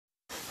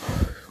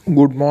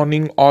Good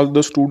morning, all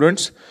the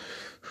students.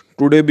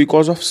 Today,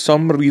 because of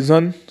some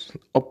reason,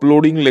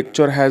 uploading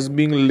lecture has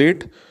been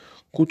late.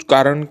 कुछ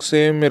कारण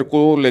से मेरे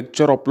को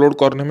लेक्चर अपलोड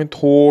करने में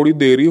थोड़ी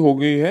देरी हो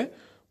गई है,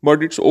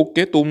 बट इट्स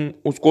ओके. तुम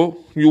उसको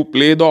you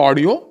play the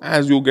audio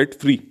as you get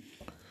free.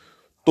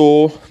 तो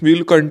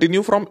विल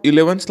कंटिन्यू फ्रॉम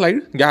 11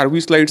 स्लाइड. 11वीं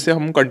स्लाइड से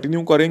हम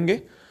कंटिन्यू करेंगे.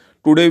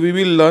 Today we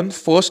will learn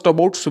first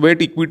about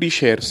sweat equity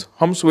shares.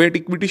 हम स्वेट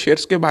इक्विटी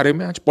शेयर्स के बारे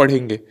में आज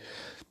पढ़ेंगे.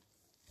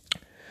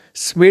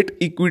 स्वेट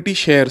इक्विटी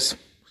शेयर्स,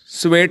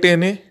 स्वेट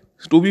यानी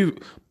टू बी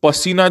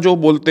पसीना जो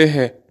बोलते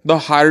हैं, the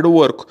hard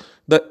work,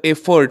 the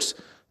efforts,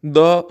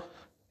 the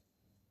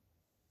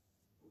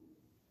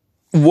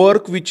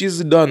work which is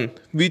done,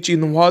 which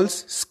involves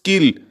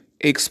skill,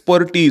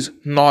 expertise,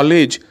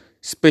 knowledge,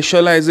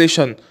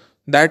 specialization,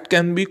 that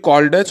can be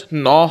called as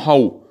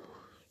know-how.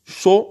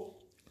 So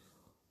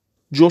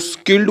जो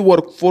स्किल्ड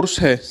वर्कफोर्स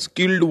है,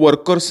 skilled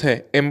workers है,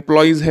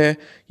 employees है,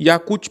 या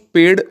कुछ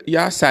पेड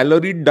या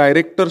सैलरी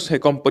डायरेक्टर्स है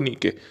company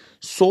के,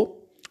 so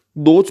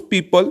those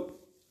people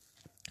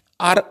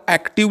are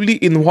actively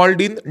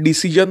involve in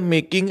decision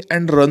making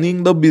and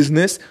running the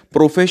business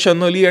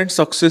professionally and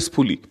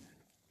successfully.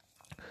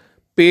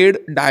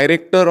 Paid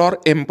director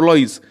और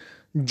एम्प्लॉयज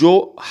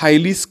जो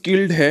हाईली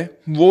स्किल्ड है,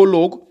 वो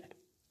लोग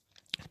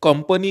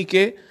कंपनी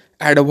के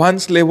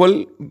एडवांस लेवल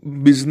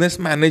बिजनेस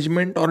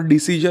मैनेजमेंट और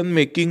डिसीजन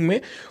मेकिंग में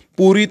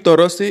पूरी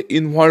तरह से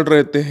इन्वॉल्व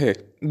रहते हैं,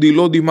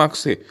 दिलो दिमाग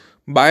से,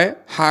 by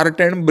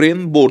heart and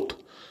brain both.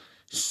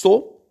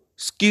 So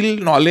skill,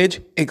 knowledge,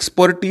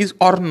 expertise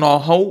और नो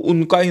हाउ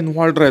उनका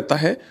इन्वॉल्व रहता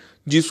है,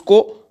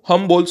 जिसको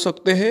हम बोल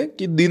सकते हैं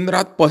कि दिन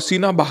रात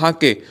पसीना बहा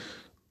के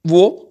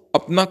वो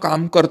अपना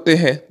काम करते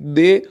हैं.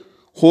 दे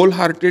whole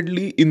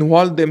heartedly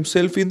involve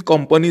themselves in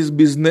companies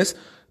business,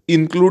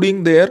 including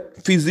their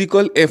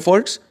physical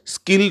efforts,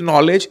 skill,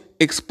 knowledge,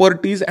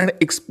 expertise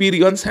and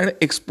experience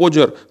and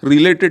exposure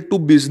related to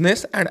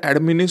business and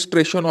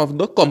administration of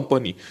the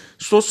company.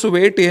 So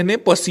sweat यानी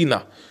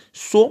पसीना.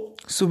 So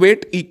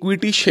sweat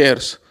equity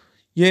shares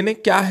यानी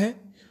क्या है?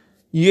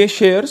 ये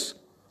shares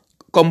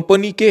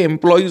company के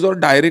employees और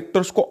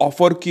directors को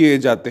offer किए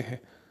जाते हैं.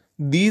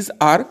 These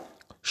are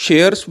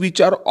shares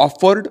which are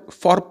offered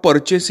for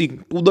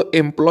purchasing to the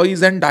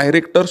employees and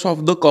directors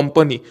of the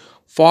company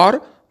for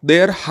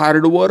their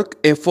hard work,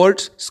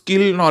 efforts,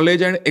 skill,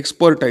 knowledge and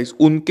expertise.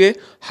 उनके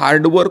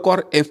हार्डवर्क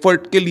और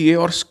एफर्ट के लिए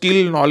और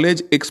स्किल,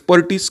 नॉलेज,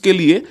 एक्सपर्टीज के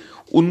लिए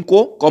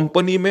उनको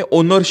कंपनी में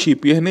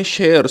ओनरशिप यानी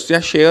शेयर्स या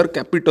शेयर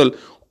कैपिटल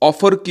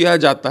ऑफर किया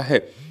जाता है.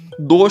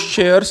 दो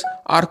shares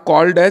are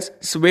called as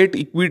sweat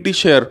equity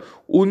share.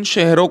 उन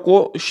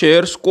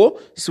शेयर्स को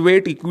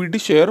स्वेट इक्विटी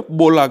शेयर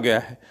बोला गया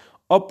है.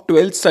 अब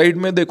 12th साइड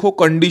में देखो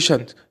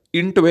conditions.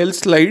 In 12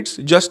 slides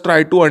just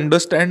try to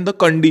understand the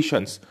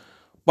conditions.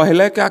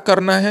 पहले क्या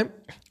करना है?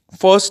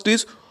 First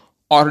is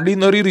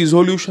ordinary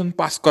resolution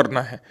pass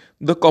करना है.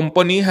 The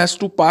company has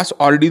to pass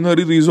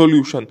ordinary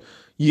resolution.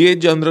 ये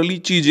जनरली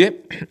चीजें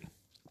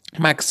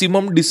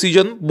मैक्सिमम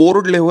डिसीजन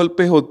बोर्ड लेवल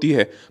पे होती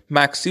है.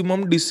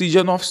 Maximum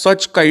decision of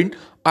such kind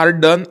are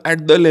done at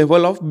the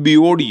level of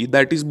BOD,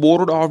 that is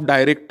board of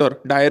director.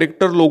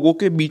 Director लोगों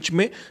के बीच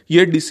में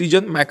ये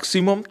डिसीजन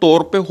मैक्सिमम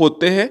तौर पे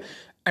होते हैं.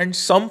 And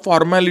some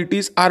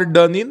formalities are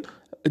done in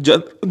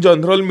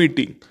general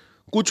meeting.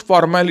 कुछ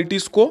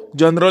फॉर्मेलिटीज को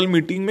जनरल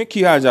मीटिंग में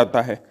किया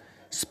जाता है.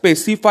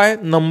 Specify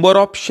number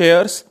of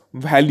shares,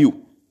 value,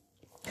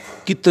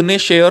 कितने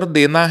शेयर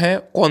देना है,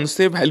 कौन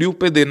से वैल्यू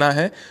पे देना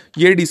है,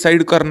 ये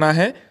डिसाइड करना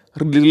है.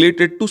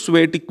 Related to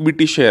sweat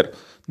equity share,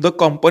 the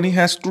company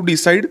has to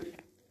decide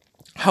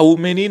how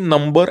many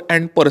number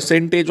and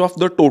percentage of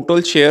the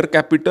total share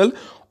capital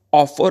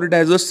offered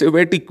as a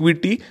sweat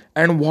equity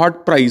and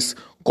what price.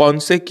 कौन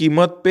से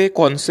कीमत पे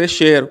कौन से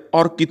शेयर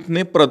और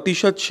कितने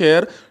प्रतिशत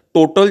शेयर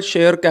टोटल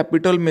शेयर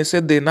कैपिटल में से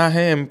देना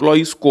है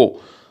एम्प्लॉयज को.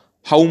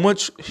 How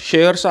much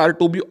shares are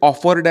to be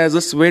offered as a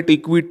sweat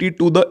equity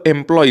to the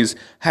employees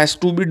has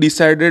to be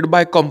decided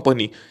by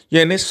company.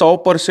 यानी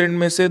 100%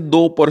 में से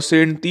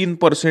 2%,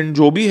 3%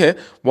 जो भी है,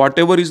 what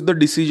ever is the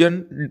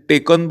decision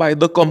taken by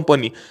the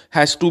company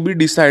has to be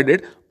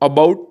decided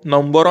about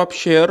number of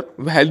share,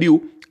 value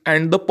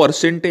and the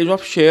percentage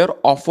of share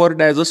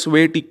offered as a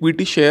sweat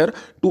equity share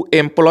to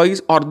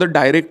employees or the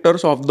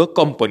directors of the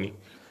company.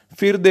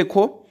 फिर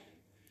देखो,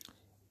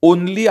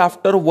 only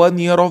after 1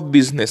 year of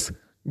business,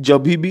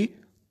 जब भी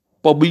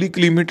public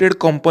limited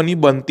company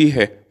बनती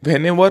है,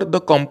 when ever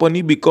the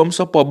company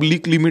becomes a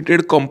public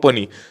limited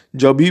company,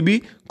 जब भी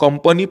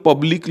company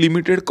public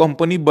limited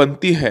company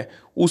बनती है,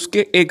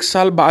 उसके 1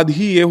 साल बाद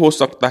ही ये हो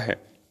सकता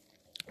है.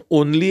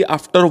 Only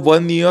after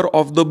 1 year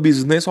of the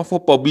business of a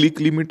public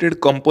limited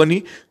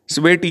company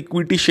sweat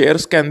equity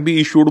shares can be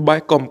issued by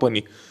company.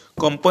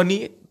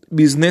 Company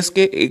business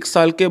के 1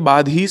 साल के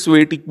बाद ही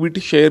स्वेट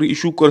इक्विटी शेयर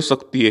इशू कर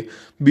सकती है.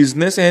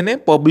 बिजनेस है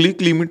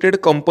पब्लिक लिमिटेड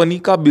कंपनी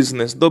का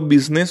business, the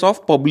business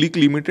of public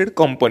limited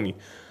company.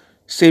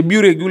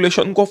 SEBI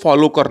regulation को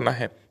फॉलो करना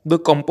है. The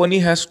company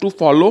has to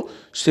follow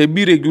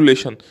SEBI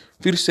regulation.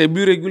 फिर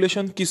सेबी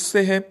रेगुलेशन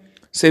किससे है?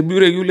 SEBI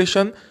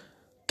regulation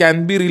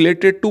can be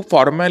related to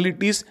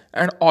formalities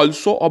and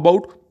also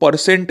about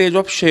percentage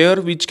of share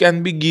which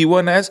can be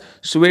given as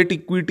sweat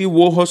equity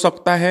वो हो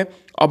सकता है,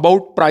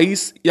 अबाउट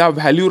प्राइस या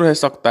वैल्यू रह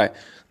सकता है.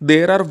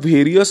 There are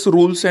various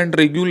rules and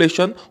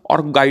regulation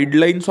और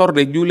गाइडलाइंस और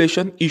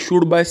regulation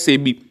issued by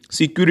SEBI,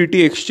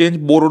 security exchange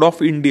board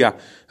of India,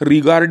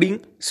 regarding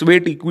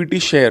sweat equity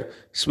share.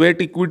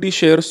 Sweat equity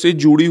share से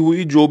जुड़ी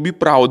हुई जो भी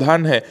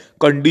प्रावधान है,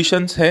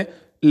 कंडीशंस है,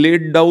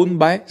 laid down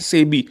by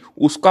SEBI,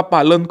 उसका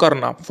पालन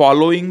करना.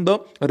 Following the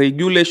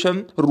regulation,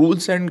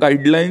 rules and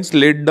guidelines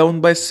laid down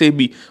by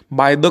SEBI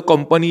by the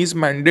company is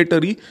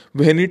mandatory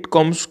when it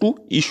comes to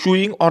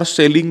issuing or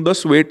selling the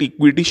sweat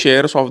equity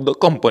shares of the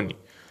company.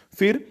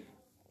 फिर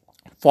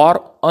for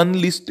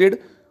unlisted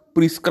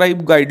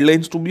prescribed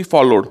guidelines to be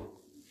followed.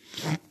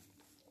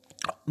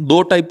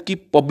 दो type की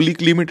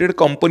public limited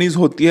companies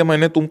होती है,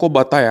 मैंने तुमको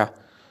बताया.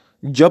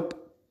 जब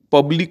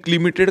public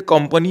limited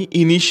company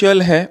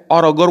initial है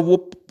और अगर वो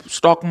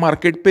स्टॉक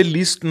मार्केट पे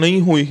लिस्ट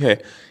नहीं हुई है,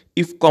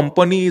 if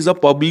company is a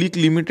public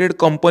limited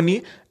company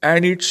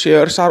and it's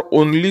shares are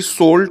only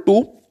sold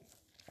to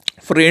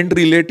friend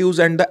relatives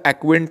and the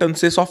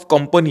acquaintances of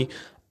company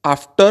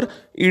after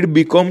it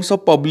becomes a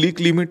public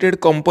limited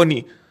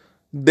company,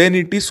 then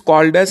it is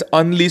called as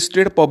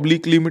unlisted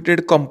public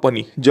limited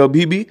company. जब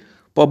भी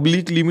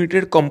public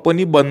limited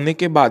company बनने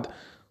के बाद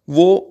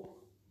वो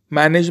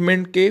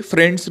management के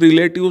friends,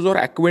 relatives और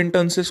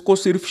acquaintances को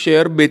सिर्फ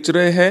शेयर बेच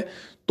रहे हैं,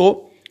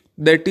 तो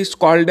that is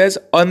called as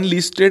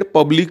unlisted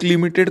public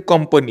limited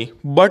company.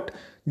 But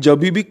जब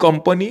भी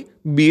कंपनी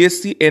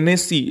बीएससी,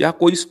 एनएससी या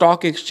कोई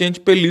स्टॉक एक्सचेंज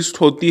पे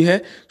लिस्ट होती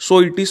है,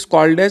 so it is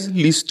called as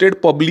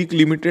listed public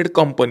limited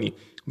company.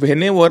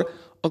 Whenever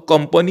a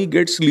company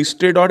gets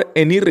listed on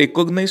any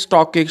recognized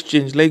stock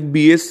exchange like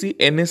BSE,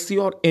 NSE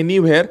or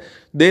anywhere,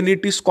 then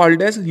it is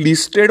called as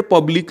listed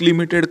public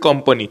limited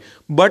company.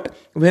 But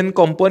when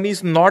company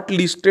is not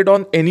listed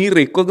on any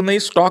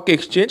recognized stock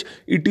exchange,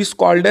 it is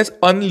called as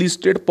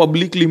unlisted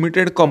public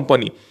limited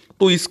company.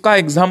 तो इसका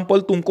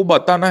example तुमको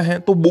बताना है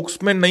तो books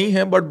में नहीं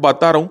है but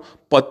बता रहा हूँ.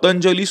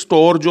 पतंजलि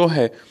स्टोर जो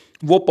है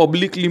वो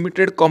पब्लिक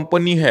लिमिटेड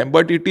कंपनी है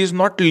but it is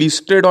not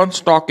listed on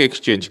stock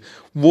exchange.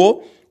 वो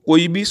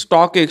कोई भी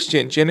स्टॉक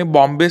एक्सचेंज यानी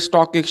बॉम्बे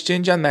स्टॉक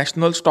एक्सचेंज या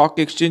नेशनल स्टॉक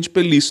एक्सचेंज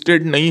पे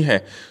लिस्टेड नहीं है.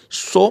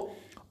 सो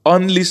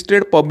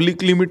अनलिस्टेड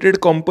पब्लिक लिमिटेड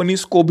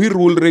कंपनीज को भी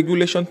रूल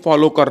रेगुलेशन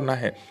फॉलो करना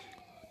है.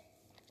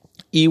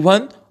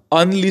 Even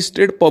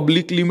unlisted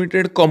public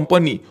limited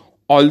company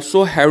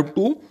also have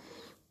to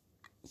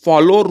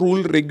follow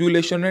rule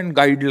regulation and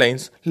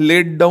guidelines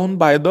laid down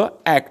by the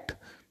act.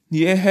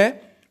 ये है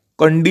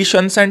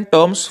conditions and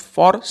terms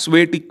for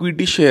sweat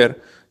equity share.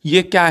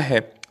 ये क्या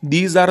है?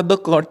 These are the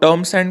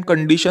terms and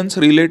conditions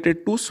related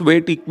to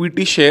sweat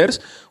equity shares.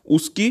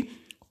 उसकी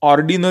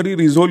ordinary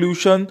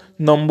resolution,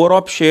 number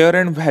of share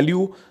and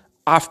value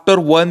after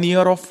 1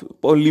 year of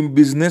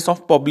business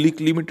of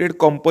public limited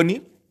company,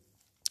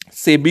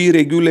 SEBI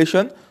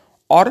regulation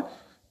और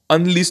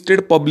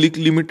unlisted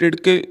public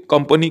limited के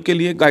company के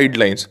लिए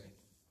guidelines.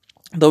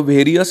 The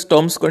various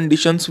terms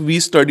conditions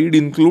we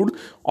studied include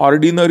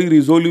ordinary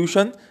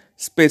resolution,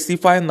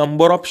 specify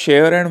number of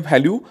share and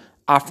value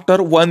after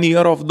 1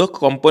 year of the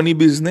company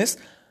business,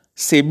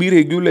 SEBI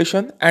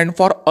regulation, and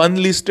for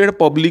unlisted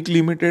public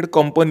limited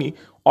company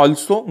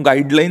also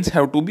guidelines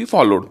have to be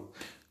followed.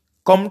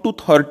 Come to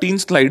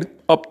 13th slide.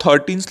 अब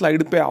 13th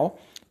slide पे आओ.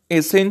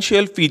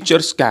 Essential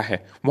features क्या है?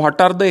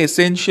 What are the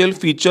essential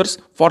features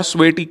for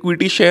sweat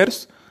equity shares?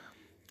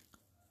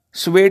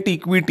 Sweat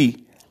equity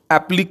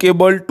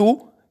applicable to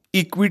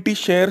equity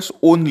shares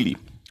only.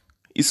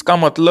 इसका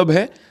मतलब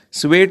है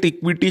sweat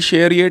equity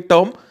share ये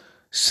term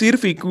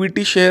सिर्फ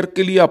इक्विटी शेयर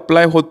के लिए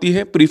अप्लाई होती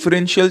है,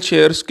 प्रिफरेंशियल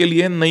शेयर्स के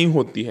लिए नहीं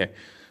होती है.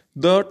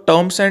 द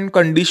टर्म्स एंड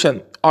कंडीशन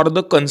और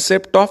the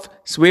concept of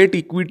sweat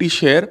equity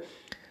share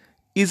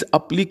is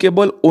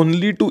applicable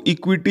only to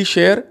equity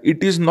share.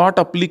 It is not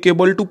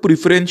applicable to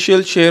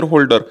preferential share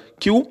holder.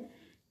 क्यों?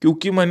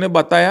 क्योंकि मैंने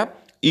बताया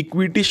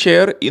equity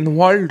share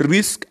involve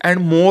risk and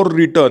more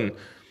return.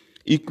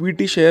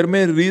 Equity share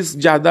में risk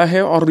ज़्यादा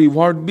है और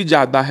reward भी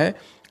ज़्यादा है,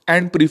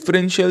 एंड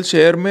प्रिफरेंशियल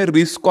शेयर में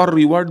रिस्क और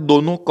रिवॉर्ड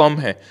दोनों कम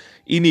है.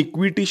 In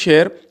equity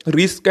share,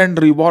 risk and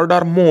reward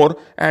are more,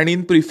 and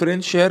in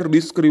preference share,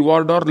 risk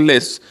reward are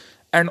less.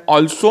 And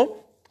also,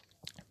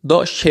 the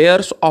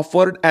shares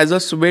offered as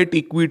a sweat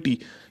equity,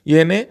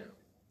 यानी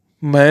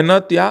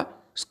मेहनत या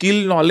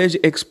स्किल, नॉलेज,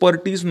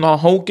 एक्सपर्टीज,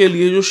 नॉहाउ के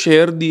लिए जो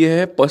शेयर दिए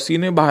हैं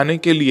पसीने बहाने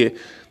के लिए,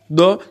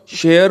 the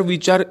share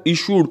which are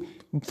issued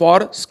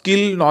for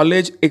skill,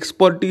 knowledge,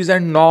 expertise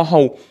and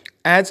नॉहाउ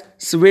as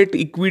sweat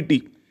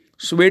equity.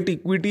 Sweat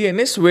equity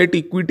यानी स्वेट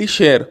इक्विटी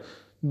शेयर.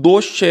 दो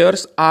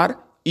shares are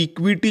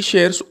equity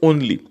shares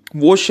only.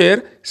 वो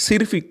शेयर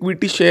सिर्फ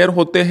इक्विटी शेयर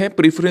होते हैं,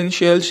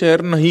 प्रिफरेंशियल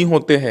शेयर नहीं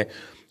होते हैं.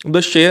 The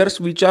shares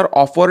which are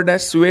offered as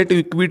sweat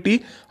equity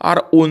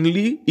are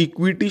only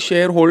equity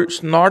share holders,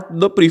 not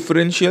the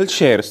preferential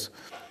shares.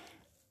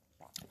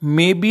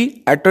 May be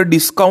at a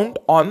discount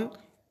on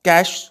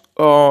cash,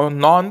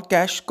 non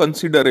cash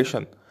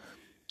consideration.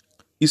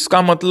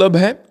 इसका मतलब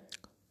है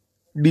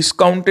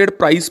discounted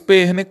price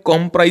पे यानी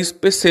कम price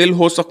पे cell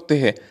हो सकते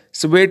हैं।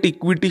 Sweat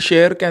equity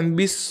share can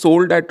be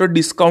sold at a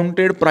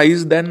discounted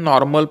price then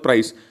normal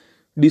price.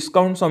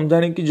 Discount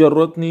समझाने की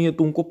जरूरत नहीं है,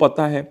 तुमको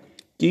पता है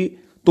कि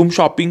तुम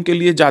शॉपिंग के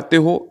लिए जाते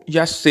हो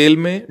या सेल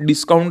में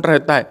डिस्काउंट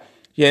रहता है,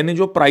 यानी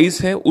जो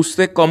प्राइस है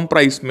उससे कम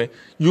प्राइस में।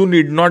 You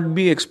need not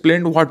be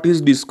explain what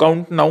is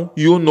discount, now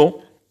you know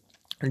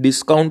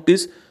discount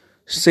is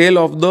sale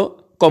of the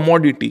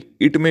commodity.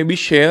 It may be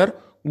share,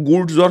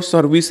 goods or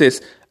services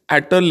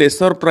at a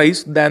lesser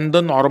price than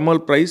the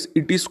normal price.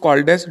 It is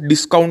called as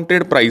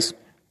discounted price.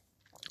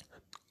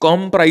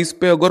 Come price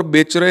पे अगर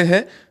बेच रहे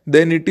हैं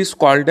then it is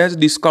called as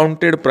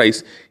discounted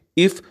price.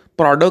 If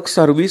product,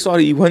 service or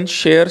even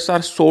shares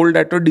are sold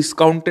at a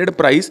discounted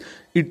price,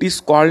 it is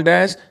called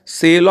as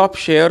sale of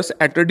shares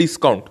at a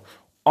discount.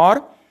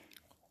 और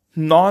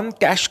non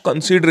cash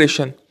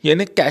consideration,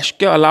 यानी cash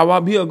के अलावा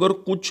भी अगर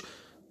कुछ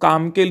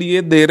काम के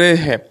लिए दे रहे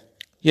हैं,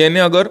 यानी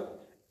अगर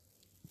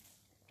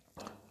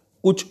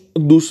कुछ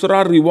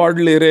दूसरा रिवॉर्ड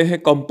ले रहे हैं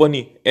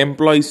कंपनी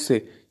एम्प्लॉयज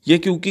से, ये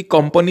क्योंकि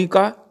कंपनी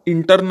का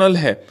इंटरनल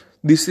है।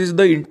 This is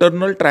the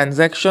internal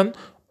transaction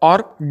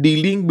और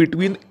dealing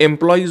between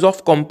employees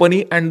of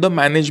company and the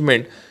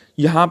management.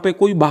 यहाँ पे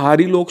कोई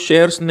बाहरी लोग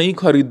शेयर्स नहीं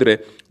खरीद रहे।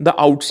 The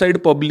outside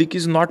public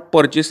is not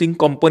purchasing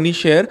company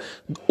share,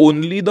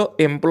 only the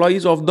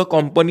employees of the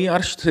company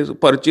are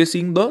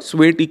purchasing the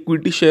sweat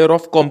equity share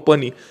of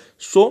company.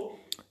 So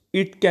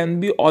it can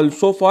be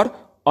also for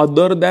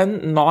other than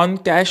non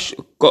cash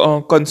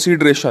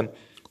consideration.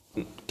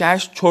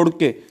 Cash छोड़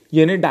के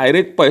यानी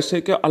direct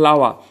पैसे के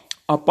अलावा,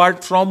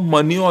 apart from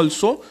money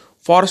also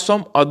for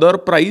some other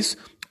price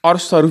और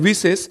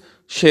services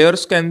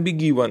shares can be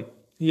given.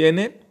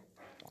 यानी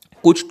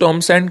कुछ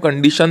terms and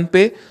condition पे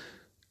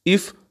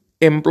if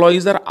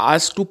employees are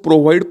asked to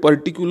provide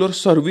particular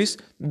service,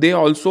 they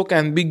also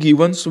can be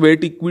given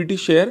sweat equity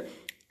share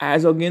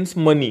as against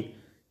money.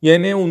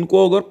 यानी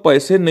उनको अगर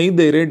पैसे नहीं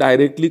दे रहे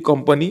directly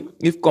company,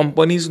 if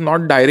company is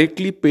not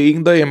directly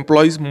paying the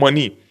employees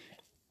money,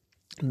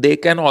 they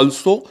can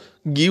also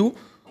give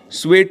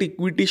sweat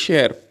equity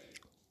share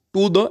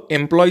to the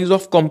employees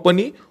of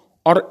company.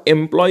 और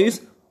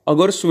employees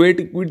अगर sweat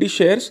equity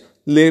shares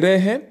ले रहे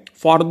हैं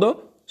for the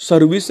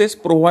services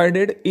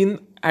provided in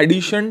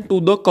addition to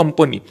the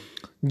company,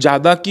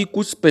 ज़्यादा की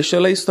कुछ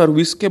specialise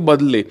service के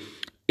बदले,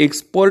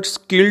 expert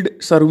skilled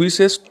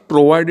services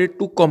provided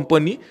to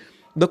company,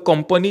 the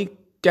company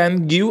can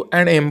give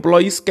and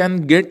employees can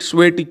get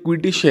sweat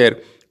equity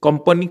share.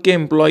 Company के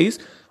employees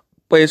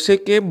पैसे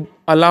के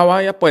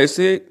अलावा या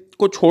पैसे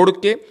को छोड़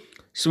के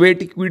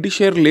स्वेट इक्विटी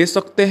शेयर ले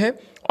सकते हैं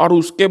और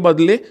उसके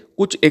बदले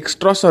कुछ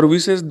एक्स्ट्रा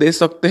सर्विसेज दे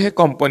सकते हैं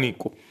कंपनी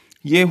को।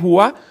 ये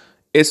हुआ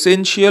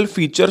essential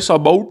features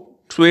about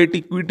sweat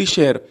equity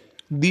share.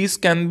 These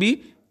can be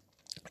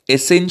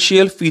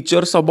essential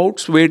features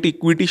about sweat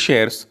equity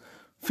shares.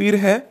 फिर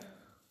है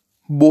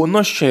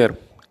बोनस शेयर।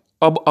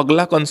 अब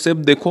अगला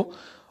कंसेप्ट देखो,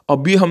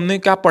 अभी हमने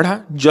क्या पढ़ा,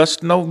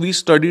 just now we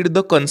studied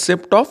the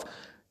concept of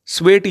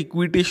sweat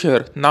equity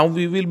share, now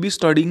we will be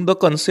studying the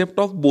concept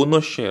of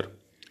bonus share.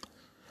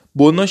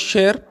 Bonus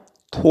share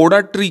थोड़ा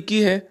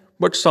ट्रिकी है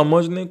बट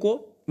समझने को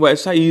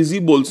वैसा इजी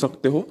बोल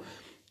सकते हो।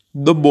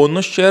 The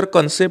bonus share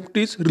concept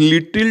is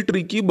little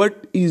tricky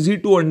but easy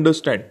to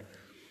understand.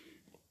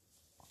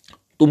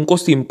 तुमको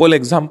simple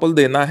example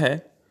देना है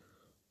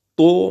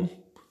तो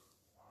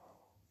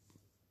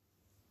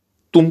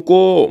तुमको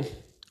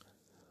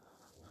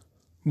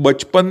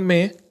बचपन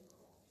में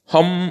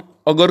हम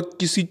अगर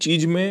किसी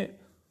चीज में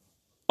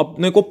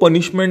अपने को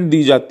पनिशमेंट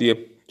दी जाती है,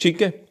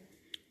 ठीक है,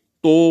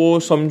 तो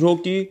समझो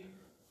कि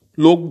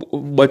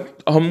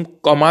हम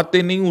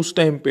कमाते नहीं उस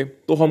टाइम पे,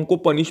 तो हमको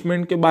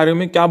पनिशमेंट के बारे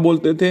में क्या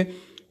बोलते थे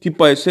कि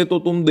पैसे तो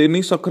तुम दे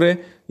नहीं सक रहे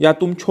या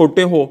तुम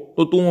छोटे हो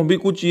तो तुम अभी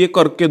कुछ ये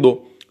करके दो।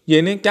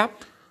 यानी क्या,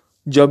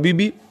 जब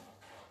भी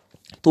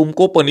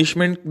तुमको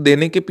पनिशमेंट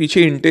देने के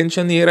पीछे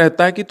इंटेंशन ये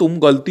रहता है कि तुम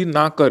गलती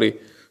ना करे।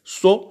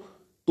 सो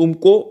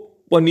तुमको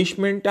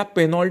पनिशमेंट या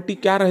पेनल्टी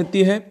क्या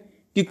रहती है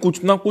कि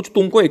कुछ ना कुछ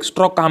तुमको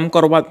एक्स्ट्रा काम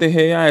करवाते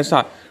हैं या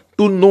ऐसा,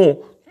 टू नो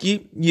कि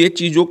ये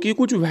चीज़ों की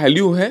कुछ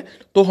वैल्यू है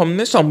तो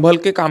हमने संभल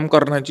के काम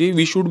करना चाहिए।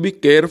 We should be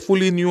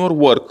careful in your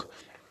work.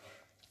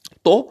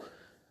 तो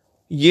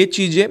ये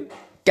चीज़ें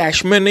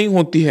कैश में नहीं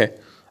होती है।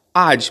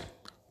 आज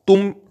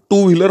तुम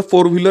 2 व्हीलर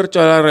 4 व्हीलर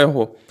चला रहे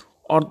हो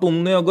और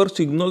तुमने अगर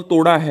सिग्नल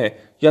तोड़ा है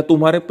या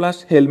तुम्हारे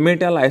पास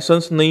हेलमेट या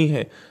लाइसेंस नहीं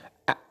है,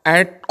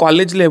 at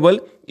college level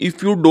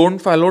if you don't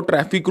follow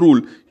traffic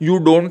rule, you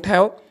don't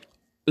have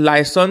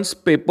license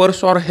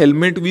papers और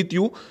helmet with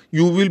you,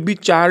 you will be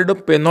charged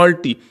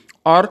penalty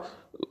or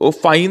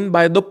fine by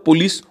the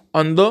police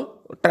on the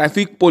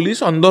traffic police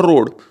on the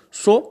road.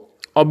 So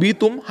अभी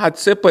तुम हाथ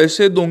से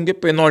पैसे दोगे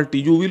penalty,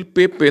 you will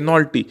pay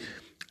penalty.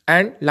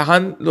 And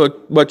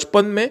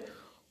बचपन में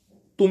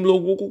तुम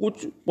लोगों को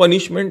कुछ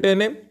पनिशमेंट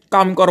यानी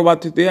काम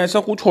करवाते थे, ऐसा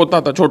कुछ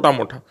होता था छोटा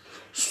मोटा।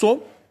 सो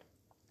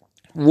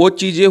वो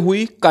चीजें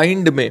हुई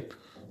काइंड में।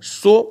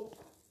 सो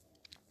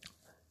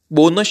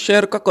बोनस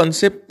शेयर का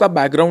कंसेप्ट का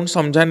बैकग्राउंड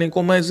समझाने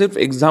को मैं सिर्फ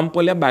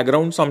एग्जाम्पल या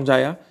बैकग्राउंड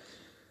समझाया।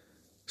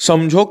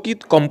 समझो कि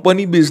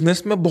कंपनी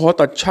बिजनेस में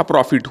बहुत अच्छा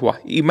प्रॉफिट हुआ।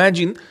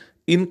 Imagine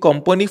in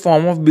company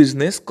form of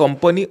business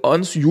company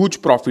earns huge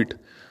profit.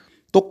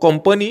 तो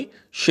कंपनी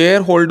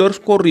शेयर होल्डर्स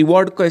को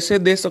रिवॉर्ड कैसे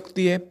दे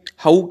सकती है?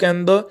 How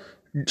can the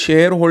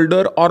share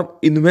holder और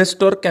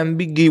investor can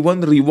be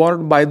given reward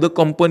by the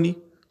company?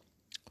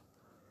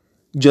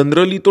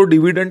 Generally तो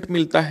डिविडेंड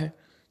मिलता है।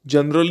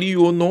 Generally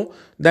you know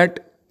that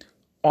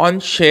on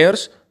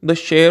shares the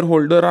share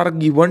holder are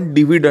given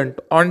dividend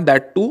on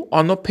that to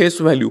on a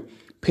face value.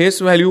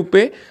 Face value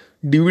पे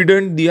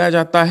dividend दिया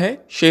जाता है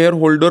share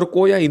holder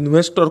को या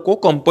investor को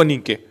कंपनी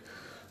के।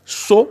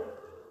 सो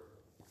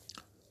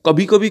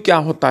कभी कभी क्या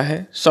होता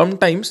है,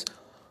 समटाइम्स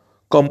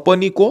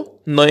कंपनी को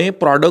नए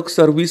प्रोडक्ट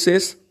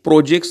सर्विसेज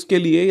प्रोजेक्ट्स के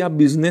लिए या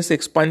बिजनेस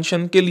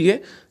एक्सपेंशन के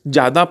लिए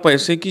ज़्यादा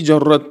पैसे की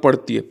जरूरत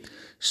पड़ती है।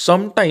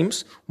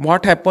 Sometimes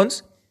what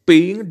happens,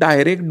 paying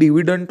direct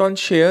dividend on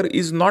share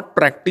is not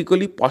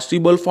practically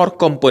possible for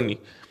company.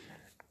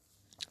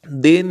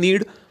 They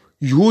need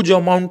huge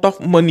amount of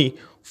money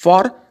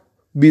for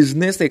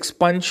business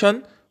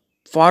expansion,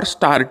 for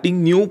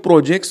starting new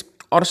projects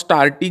और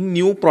स्टार्टिंग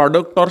न्यू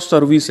प्रोडक्ट और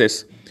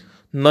सर्विसेज।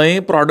 नए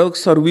product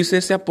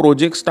services या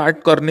project start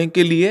करने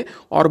के लिए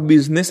और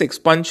business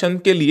expansion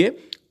के लिए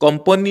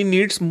company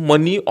needs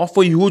money of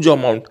a huge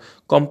amount.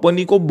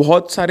 Company को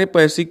बहुत सारे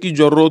पैसे की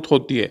जरूरत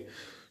होती है।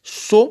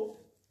 सो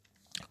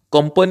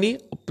कंपनी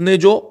अपने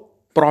जो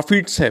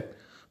प्रॉफिट्स है,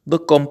 the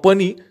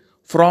company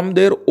from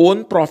their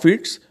own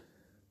profits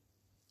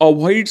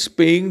avoids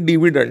paying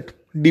dividend.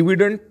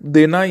 Dividend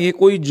देना ये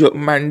कोई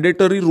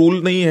मैंडेटरी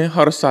रूल नहीं है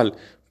हर साल।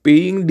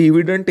 Paying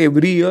dividend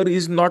every year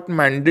is not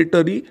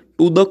mandatory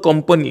to the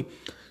company.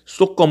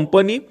 So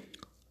company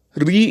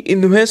री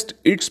invest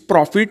its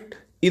profit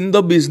in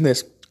the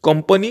business.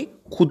 Company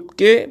खुद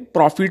के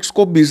प्रॉफिट्स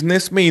को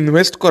बिजनेस में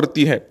इन्वेस्ट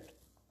करती है।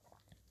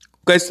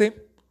 कैसे?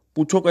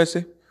 पूछो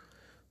कैसे?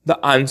 The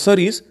answer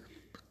is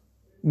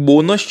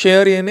bonus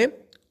share, यानी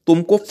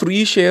तुमको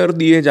फ्री शेयर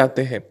दिए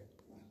जाते हैं।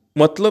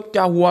 मतलब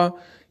क्या हुआ?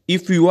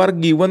 If you are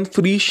given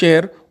free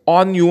share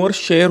on your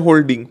share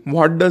holding,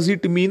 what does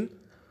it mean?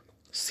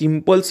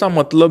 Simple सा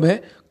मतलब है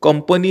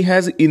company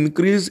has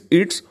increase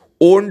its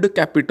owned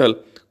capital.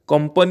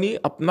 Company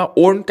अपना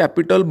ओन्ड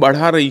कैपिटल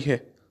बढ़ा रही है।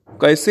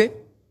 कैसे?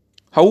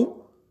 How?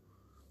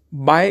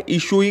 By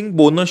issuing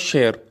bonus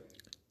share.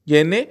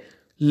 यानी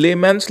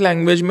लेमैन्स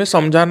लैंग्वेज में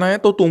समझाना है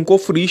तो तुमको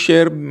फ्री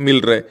शेयर मिल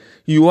रहे।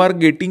 You are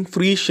getting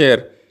free share.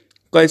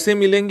 कैसे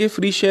मिलेंगे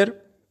free share?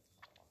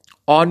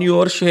 On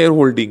your share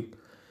holding.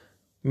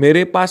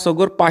 मेरे पास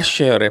अगर 5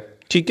 शेयर है,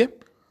 ठीक है,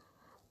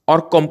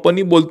 और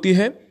कंपनी बोलती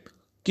है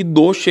कि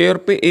 2 शेयर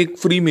पे 1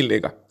 फ्री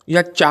मिलेगा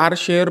या 4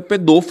 शेयर पे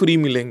 2 फ्री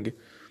मिलेंगे।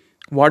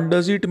 What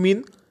does it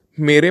mean?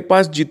 मेरे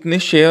पास जितने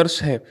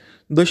शेयर्स है,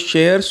 the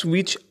shares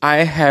which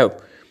I have,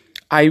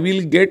 I will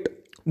get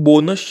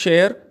bonus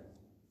share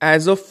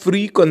as a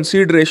free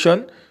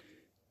consideration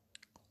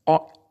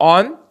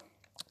on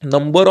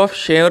number of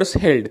shares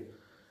held.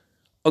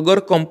 अगर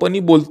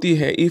कंपनी बोलती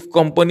है, if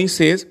company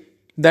says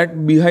that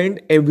behind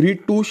every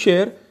 2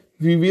 share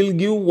we will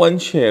give 1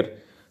 share.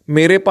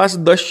 मेरे पास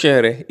 10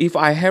 share है, if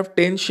I have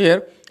 10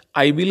 share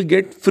I will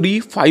get free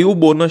 5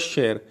 bonus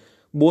share.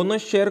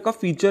 Bonus share का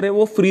feature है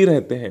वो free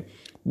रहते हैं।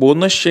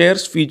 Bonus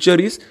shares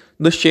feature is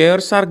the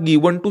shares are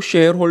given to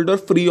shareholder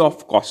free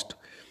of cost.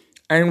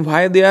 And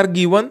why they are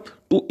given?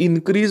 To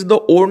increase the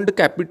owned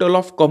capital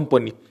of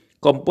company.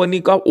 Company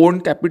का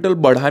owned capital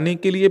बढ़ाने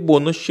के लिए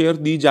bonus share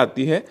दी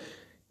जाती है।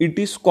 It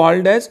is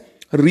called as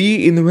री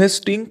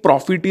investing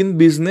profit in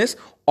business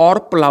और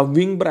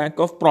ploughing back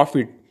of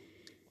profit.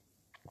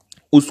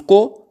 उसको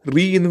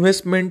री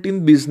इन्वेस्टमेंट इन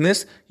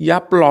बिजनेस या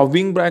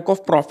प्लाविंग बैक ऑफ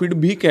प्रॉफिट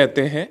भी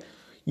कहते हैं।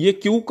 ये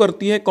क्यों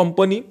करती है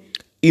company?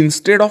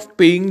 Instead of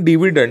paying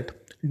dividend,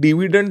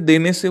 dividend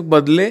देने से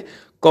बदले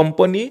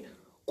कंपनी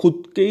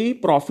खुद के ही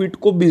प्रॉफिट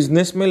को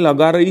बिजनेस में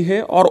लगा रही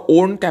है और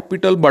ओन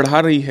कैपिटल बढ़ा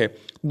रही है।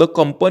 The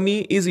company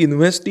is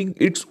investing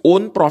its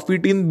own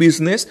profit in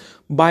business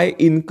by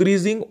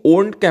increasing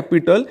own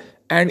capital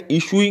and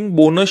issuing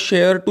bonus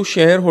share to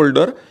share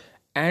holder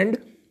and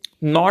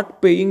not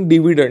paying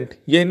dividend.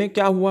 यानी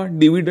क्या हुआ?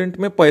 डिविडेंड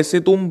में पैसे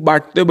तुम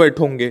बांटते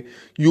बैठोगे।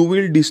 You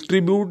will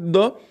distribute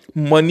the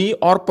money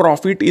और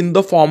profit in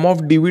the form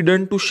of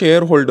dividend to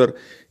shareholder.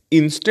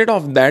 Instead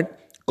of that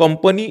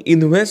company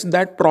invest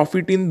that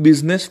profit in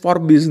business for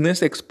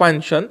business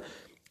expansion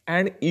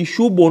and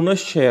issue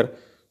bonus share.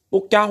 तो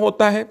क्या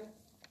होता है?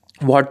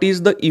 What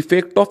is the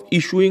effect of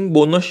issuing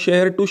bonus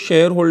share to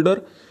share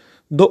holder?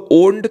 The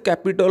owned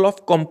capital of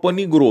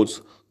company grows.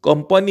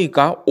 Company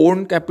का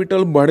own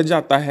capital बढ़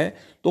जाता है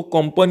तो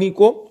company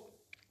को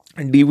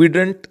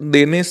डिविडेंड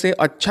देने से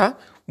अच्छा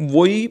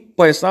वही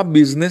पैसा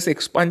बिजनेस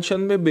एक्सपेंशन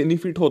में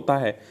बेनिफिट होता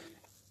है।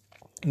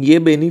 ये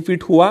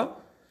बेनिफिट हुआ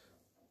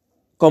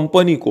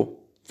कंपनी को।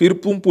 फिर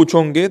तुम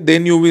पूछोगे,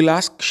 then you will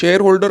ask share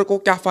holder को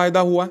क्या फायदा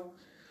हुआ?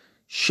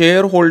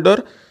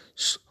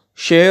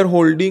 Share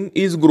holding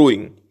is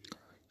growing.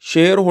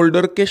 Share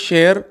holder के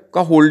शेयर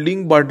का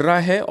होल्डिंग बढ़ रहा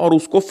है और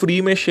उसको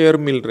फ्री में शेयर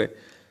मिल रहे।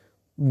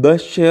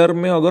 10 शेयर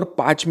में अगर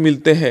 5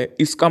 मिलते हैं,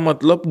 इसका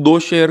मतलब 2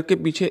 शेयर के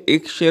पीछे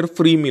 1 शेयर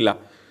फ्री मिला।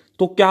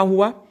 तो क्या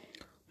हुआ,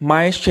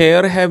 my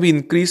share have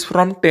increase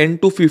from 10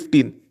 to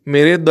 15,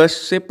 मेरे 10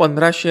 से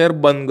 15 शेयर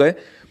बन गए,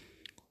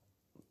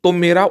 तो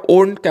मेरा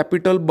ओन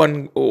कैपिटल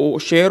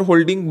शेयर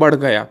होल्डिंग बढ़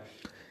गया.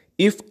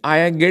 If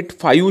I get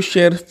 5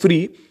 share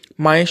free,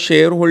 my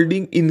share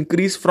holding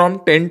increase from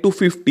 10 to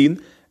 15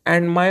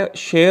 and my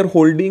share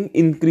holding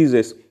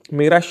increases,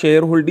 मेरा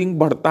शेयर होल्डिंग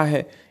बढ़ता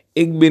है.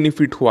 एक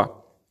बेनिफिट हुआ.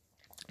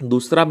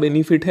 दूसरा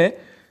बेनिफिट है,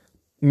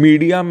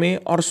 मीडिया में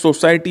और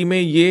सोसाइटी में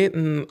ये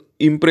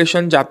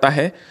इंप्रेशन जाता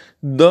है,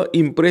 the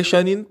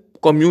impression in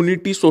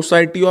community,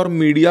 society और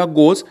media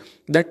goes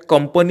that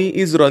company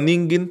is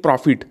running in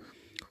profit.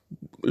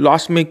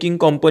 Loss making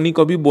company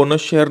कभी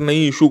बोनस शेयर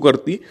नहीं इशू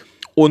करती.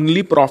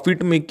 Only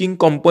profit making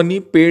company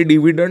pay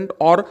dividend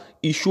और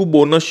इशू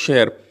बोनस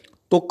शेयर.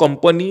 तो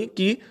कंपनी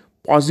की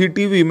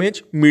पॉजिटिव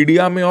इमेज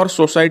मीडिया में और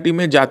society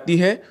में जाती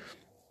है,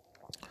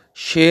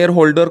 शेयर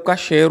होल्डर का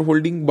शेयर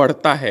होल्डिंग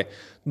बढ़ता है.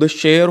 The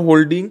share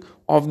holding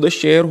of the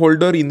share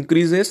holder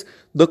increases,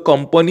 the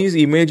companies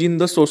image in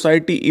the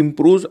society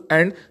improves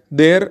and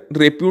there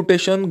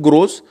reputation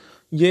gross.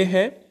 ये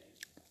है.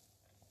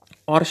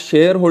 और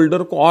शेयर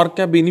होल्डर को और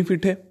क्या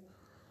बेनिफिट है,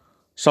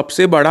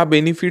 सबसे बड़ा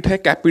बेनिफिट है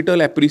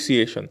capital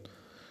appreciation.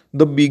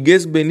 The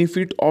biggest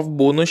benefit of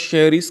bonus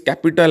share is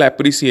capital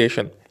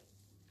appreciation.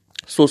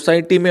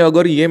 Society में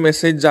अगर ये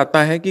मैसेज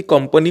जाता है कि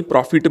कंपनी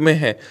प्रॉफिट में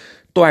है,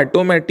 तो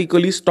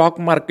ऑटोमेटिकली स्टॉक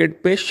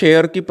मार्केट पे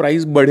शेयर की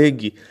प्राइस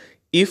बढ़ेगी.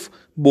 If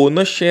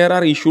bonus share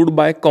are issued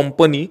by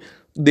company,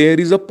 there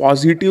is a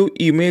positive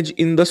image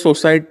in the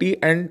society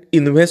and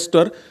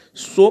investor,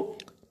 so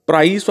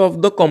price of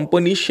the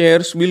company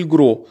shares will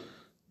grow.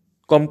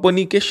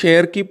 Company के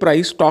share की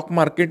price stock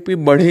market पे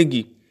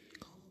बढ़ेगी.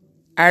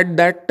 At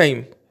that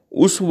time,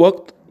 उस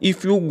वक्त,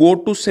 if you go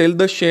to cell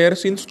the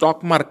shares in stock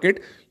market,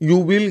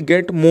 you will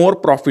get more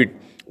profit.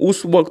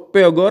 उस वक्त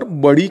पे अगर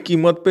बड़ी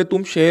कीमत पे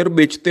तुम शेयर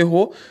बेचते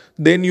हो,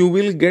 then you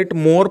will get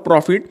more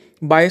profit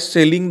by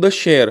selling the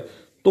share.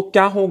 तो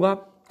क्या होगा,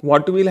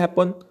 व्हाट विल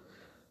हैपन,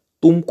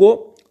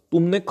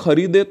 तुमने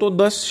खरीदे तो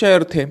 10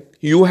 शेयर थे,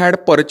 you had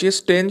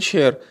purchase 10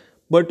 share,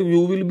 but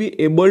you will be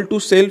able to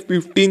sell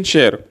 15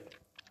 share.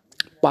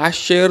 5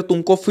 share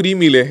तुमको फ्री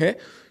मिले हैं.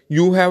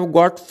 You have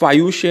got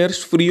 5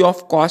 shares free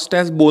of cost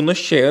as bonus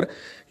share.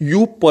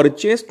 You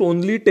purchased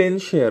only 10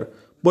 share,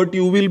 but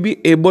you will be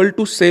able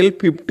to sell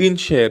 15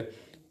 share.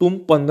 तुम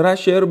 15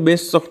 share बेच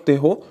सकते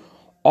हो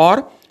और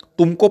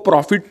तुमको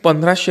profit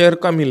 15 share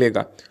का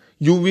मिलेगा.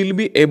 You will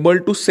be able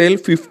to sell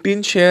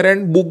 15 share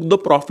and book the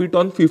profit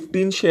on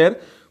 15 share,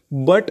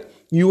 but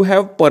you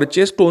have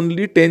purchased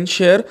only 10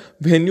 share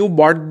when you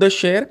bought the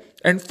share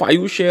and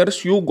 5 shares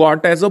you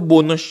got as a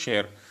bonus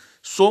share.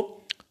 So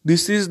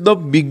this is the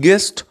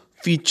biggest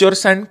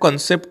features and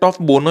concept of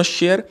bonus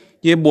share.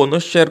 ये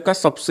bonus share का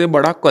सबसे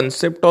बड़ा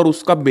concept और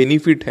उसका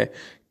benefit है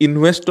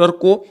investor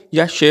को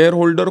या share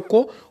holder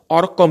को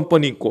और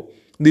कंपनी को.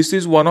 This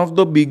is one of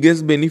the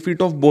biggest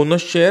benefit of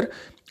bonus share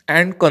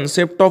and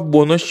concept of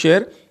bonus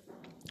share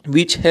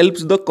which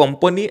helps the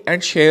company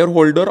and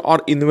shareholder or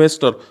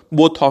investor,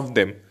 both of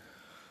them.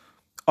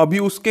 अभी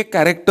उसके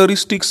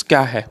characteristics क्या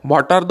है,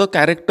 what are the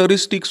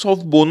characteristics of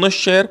bonus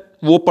share,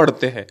 वो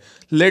पढ़ते हैं.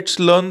 Let's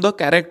learn the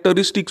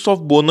characteristics of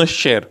bonus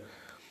share.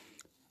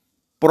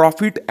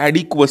 Profit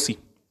adequacy,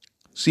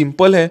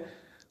 simple है,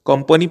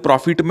 company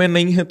profit में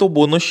नहीं है तो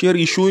बोनस शेयर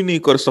इशू ही नहीं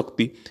कर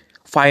सकती.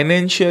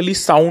 फाइनेंशियली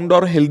साउंड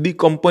और हेल्दी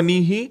कंपनी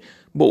ही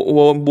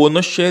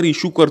बोनस शेयर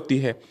इशू करती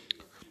है.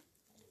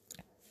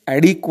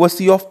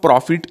 Adequacy of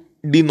profit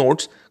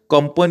denotes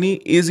company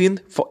is in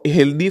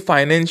healthy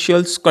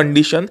financial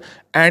condition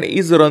and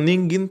is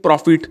running in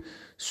profit.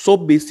 So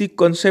basic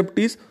concept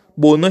is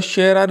bonus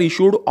share are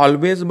issued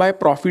always by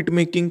profit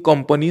making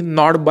company,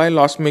 not by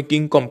loss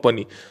making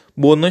company.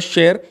 Bonus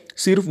share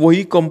सिर्फ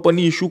वही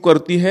company issue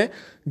करती है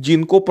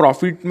जिनको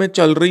profit में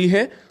चल रही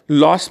है,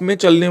 loss में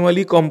चलने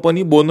वाली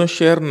कंपनी बोनस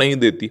शेयर नहीं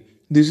देती.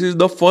 This is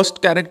the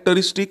first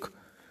characteristic.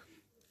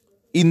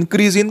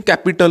 Increase in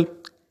capital.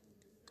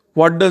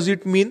 What does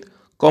it mean?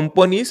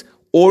 Company's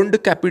owned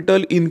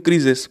capital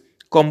increases.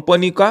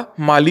 Company का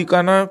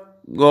मालिकाना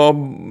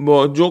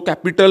जो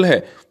कैपिटल है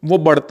वो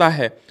बढ़ता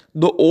है.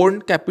 The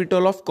owned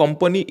capital of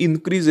company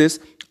increases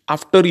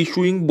after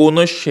issuing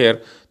bonus share.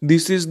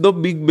 This is the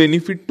big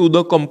benefit to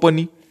the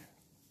company.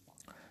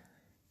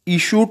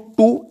 Issued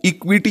to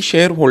equity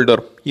shareholder.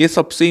 ये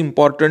सबसे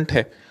important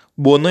है.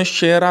 Bonus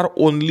share are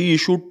only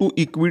issued to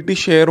equity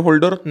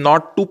shareholder,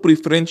 not to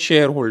preference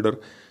shareholder.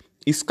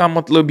 इसका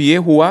मतलब ये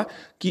हुआ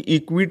कि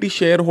equity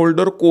share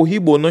holder को ही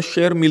बोनस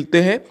शेयर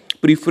मिलते हैं,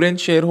 प्रीफरेंस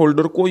शेयर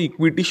होल्डर को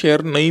इक्विटी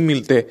शेयर नहीं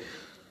मिलते.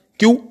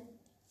 क्यों,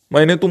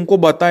 मैंने तुमको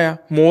बताया,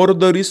 more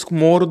the risk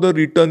more the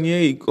return,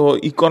 ये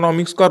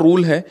इकोनॉमिक्स का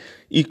रूल है.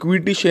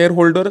 इक्विटी शेयर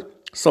होल्डर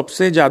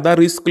सबसे ज्यादा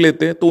रिस्क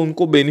लेते हैं तो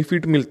उनको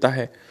बेनिफिट मिलता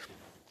है.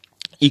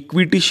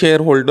 Equity share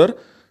holder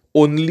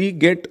only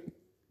get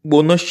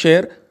bonus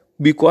share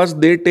because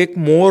they take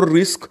more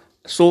risk,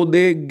 so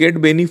they get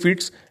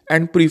benefits,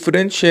 and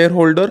preference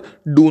shareholder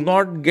do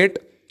not get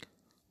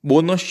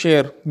bonus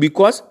share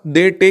because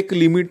they take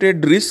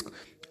limited risk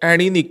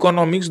and in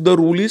economics the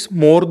rule is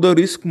more the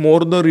risk, more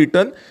the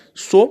return.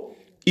 So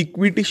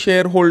equity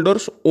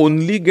shareholders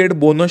only get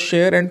bonus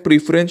share and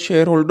preference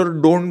shareholder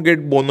don't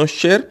get bonus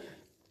share.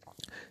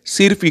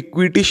 सिर्फ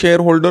equity share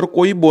holder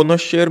को ही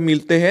bonus share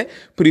मिलते हैं,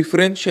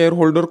 preference share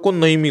holder को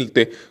नहीं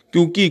मिलते,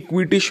 क्योंकि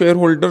equity share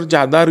holder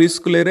ज्यादा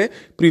रिस्क ले रहे,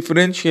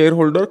 प्रीफरेंस शेयर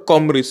होल्डर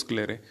कम रिस्क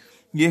ले रहे.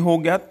 ये हो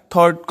गया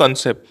third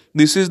concept.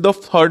 This is the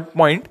third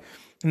point.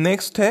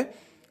 Next है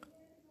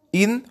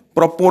इन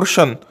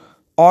प्रोपोर्शन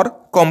और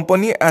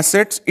company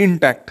assets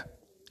intact.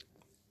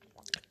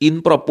 In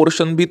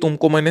proportion भी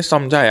तुमको मैंने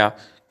समझाया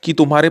कि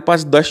तुम्हारे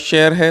पास 10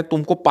 शेयर है,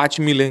 तुमको 5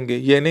 मिलेंगे.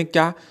 यानी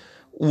क्या,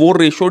 वो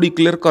रेशो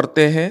डिक्लेयर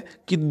करते हैं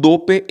कि 2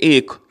 पे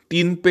 1,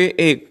 3 पे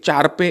 1,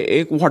 4 पे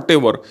 1, what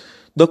ever.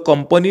 The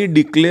company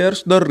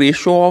declares the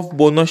ratio of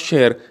bonus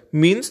share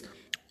means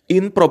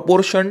in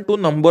proportion to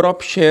number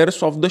of shares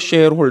of the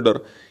shareholder.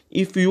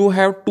 If you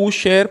have 2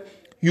 share,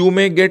 you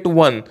may get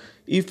 1.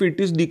 If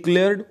it is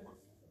declared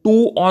 2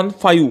 on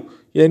 5,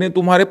 यानी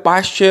तुम्हारे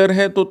 5 share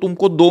है तो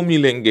तुमको 2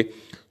 मिलेंगे.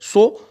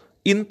 So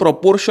in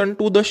proportion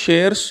to the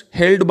shares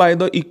held by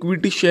the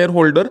equity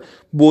shareholder,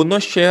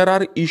 bonus share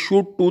are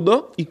issued to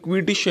the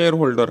equity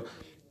shareholder.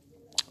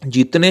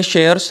 जितने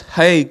shares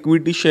है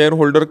equity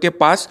share holder के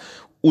पास,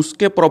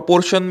 उसके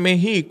प्रोपोर्शन में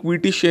ही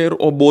इक्विटी शेयर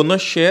और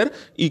bonus share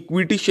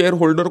equity share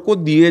holder को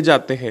दिए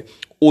जाते हैं.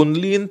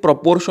 Only in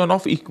proportion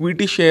of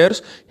equity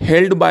shares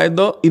held by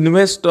the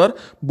investor,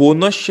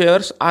 bonus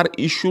shares are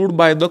issued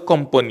by the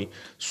company.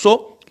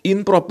 So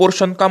in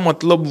proportion का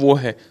मतलब वो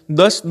है.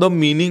 Thus the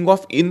meaning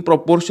of in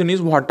proportion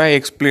is what I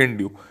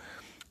explained you.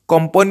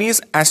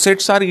 Companies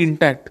assets are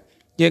intact.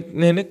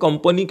 यानी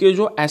company के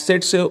जो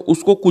assets है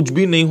उसको कुछ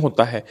भी नहीं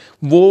होता है,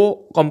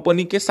 वो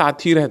कंपनी के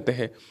साथ ही रहते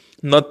हैं.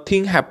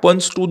 Nothing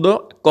happens to the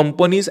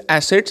company's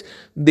assets.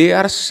 They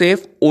are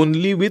safe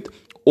only with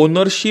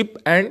ownership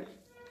and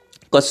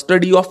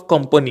custody of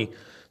company.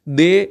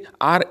 They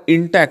are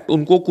intact.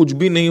 उनको कुछ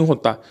भी नहीं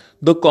होता.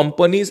 The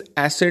company's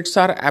assets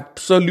are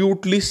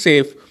absolutely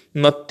safe.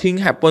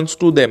 Nothing happens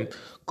to them.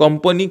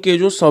 Company के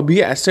जो सभी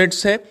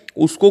एसेट्स है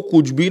उसको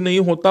कुछ भी नहीं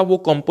होता, वो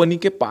कंपनी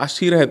के पास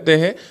ही रहते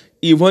हैं.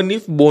 Even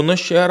if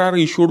bonus share are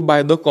issued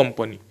by the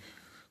company.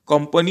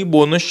 Company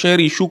bonus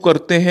share issue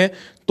करते हैं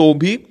तो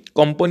भी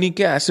कंपनी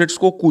के एसेट्स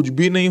को कुछ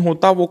भी नहीं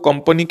होता, वो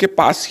कंपनी के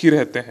पास ही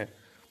रहते हैं.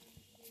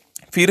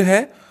 फिर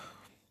है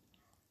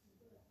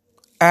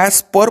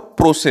एज पर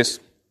प्रोसेस.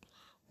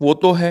 वो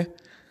तो है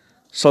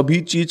सभी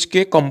चीज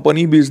के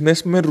कंपनी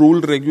बिजनेस में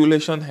रूल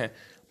रेगुलेशन है,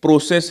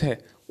 प्रोसेस है,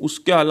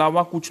 उसके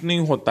अलावा कुछ नहीं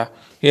होता.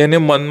 यानी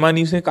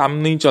मनमानी से काम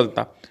नहीं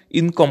चलता.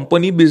 In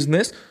company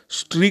business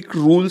strict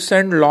rules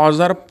and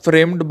laws are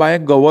framed by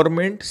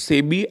government,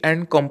 SEBI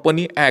and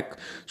company act.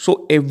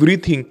 So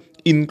everything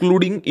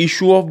including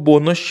issue of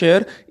bonus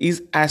share is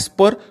as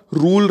per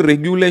rule,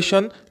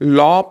 regulation,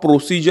 law,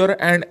 procedure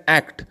and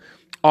act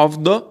of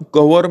the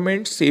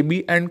government, SEBI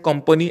and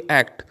company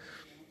act.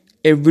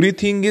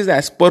 Everything is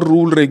as per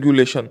rule,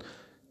 regulation.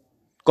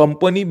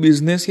 Company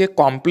business ये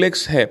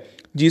complex है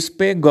जिस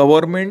पे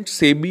government,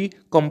 SEBI,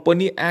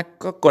 company act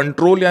का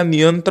control या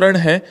नियंत्रण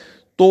है.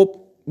 तो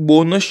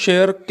bonus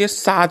share के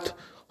साथ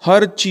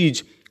हर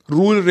चीज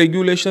रूल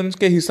रेगुलेशंस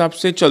के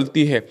हिसाब से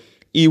चलती है.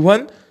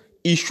 Even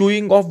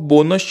issuing of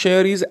bonus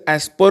share is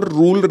as per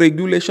rule,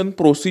 regulation,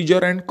 procedure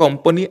and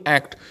company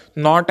act,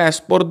 not as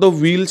per the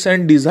wills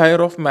and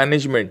desire of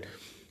management.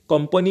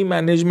 Company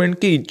management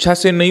की इच्छा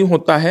से नहीं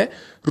होता है.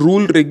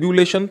 Rule,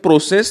 regulation,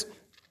 process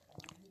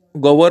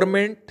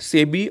government,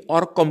 SEBI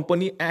और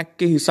कंपनी एक्ट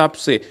के हिसाब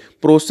से,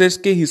 प्रोसेस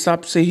के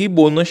हिसाब से ही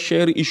बोनस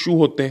शेयर इशू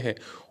होते हैं.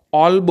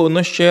 All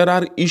bonus share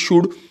are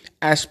issued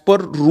as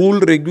per rule,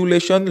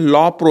 regulation,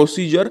 law,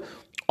 procedure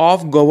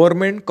of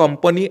government,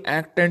 company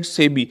act and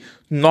SEBI,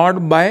 not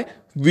by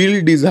will,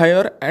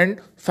 desire and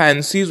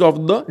fancies of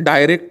the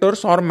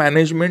directors or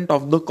management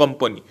of the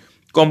company.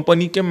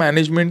 Company के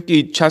management की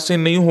इच्छा से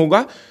नहीं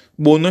होगा.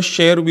 Bonus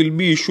share will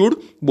be issued.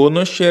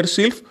 Bonus share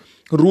सिर्फ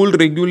rule,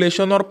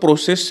 regulation और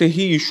process से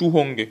ही issue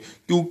होंगे,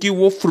 क्योंकि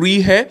वो फ्री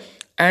है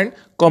and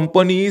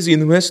company is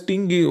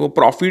investing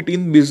profit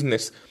in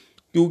business.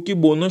 क्योंकि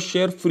बोनस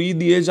शेयर फ्री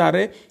दिए जा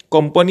रहे,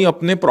 कंपनी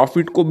अपने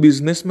प्रॉफिट को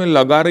बिजनेस में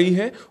लगा रही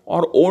है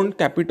और ओन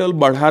कैपिटल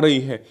बढ़ा रही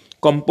है.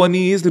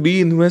 कंपनी इज री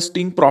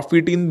investing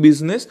profit in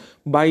business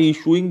by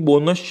issuing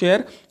bonus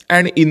share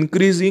and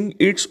increasing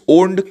its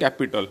owned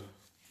capital.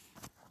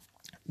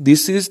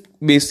 This is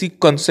basic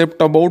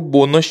concept about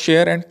bonus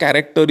share and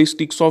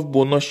characteristics of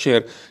bonus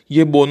share.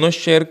 ये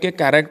बोनस शेयर के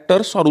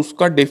characters और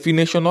उसका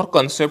definition और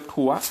concept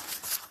हुआ.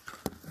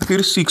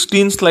 फिर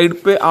 16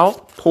 slide पे आओ.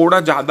 थोड़ा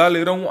ज्यादा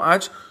ले रहा हूं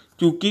आज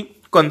क्योंकि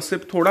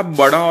कंसेप्ट थोड़ा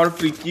बड़ा और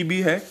ट्रिकी भी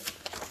है.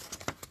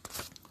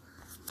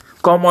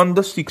 Come on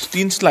the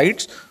 16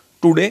 slides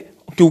today.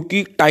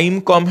 क्योंकि टाइम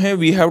कम है,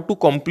 we have to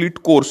complete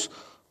course.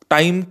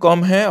 Time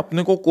कम है,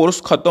 अपने को कोर्स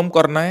खत्म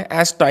करना है.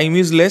 As time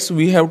is less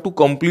we have to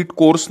complete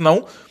course now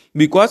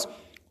because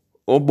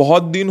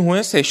बहुत दिन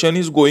हुए, session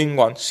is going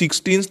on.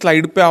 16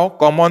 slide पे आओ.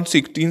 Come on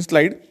 16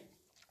 slide.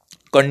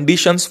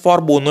 Conditions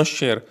for bonus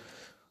share.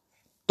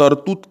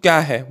 तरतूद क्या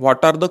है?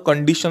 What are the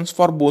conditions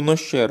for bonus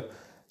share?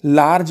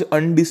 Large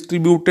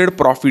undistributed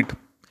profit.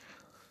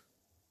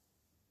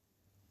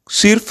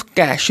 सिर्फ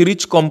cash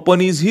rich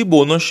companies ही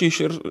बोनस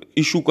शेयर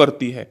इशू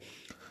करती है।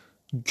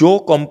 जो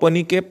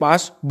कंपनी के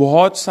पास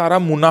बहुत सारा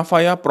मुनाफा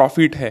या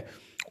प्रॉफिट है,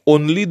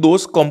 only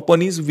those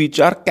companies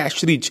which are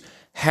cash rich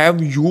have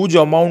huge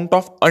amount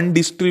of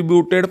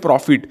undistributed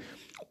profit,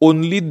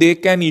 only they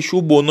can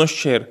issue bonus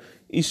share.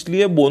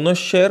 इसलिए बोनस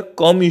शेयर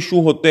कम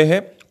इशू होते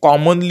हैं,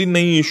 कॉमनली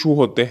नहीं इशू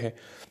होते हैं।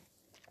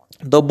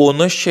 The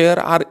bonus share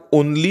are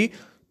only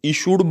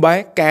issued by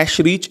cash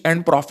rich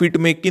and profit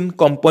making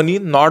company,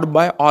 not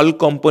by all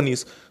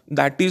companies.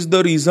 That is the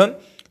reason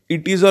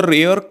it is a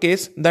rare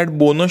case that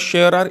bonus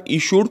share are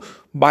issued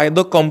by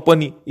the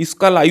company.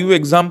 इसका live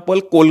example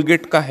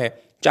Colgate का है।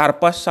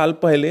 4-5 साल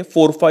पहले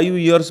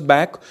 4-5 years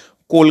back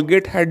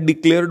Colgate had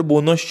declared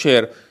bonus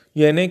share.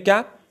 यानी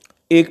क्या,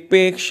 एक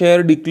पे एक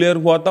शेयर डिक्लेयर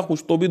हुआ था,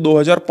 कुछ तो भी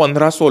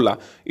 2015-16।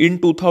 In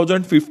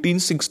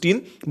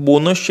 2015-16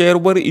 bonus share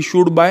were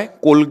issued by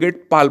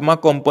Colgate पाल्मा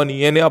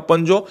कंपनी, यानी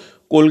अपन जो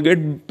कोलगेट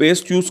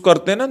पेस्ट यूज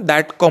करते हैं ना,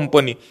 दैट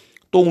कंपनी।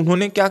 तो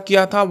उन्होंने क्या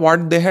किया था, व्हाट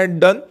दे हैड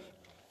डन,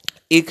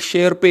 एक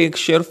शेयर पे एक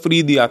शेयर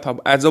फ्री दिया था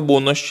as a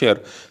bonus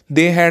share.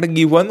 They had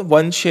given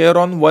 1 share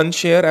on 1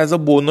 share as a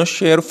bonus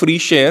share, free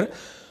share.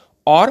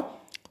 और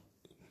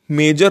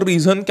मेजर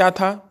रीजन क्या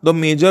था, the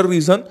major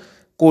reason,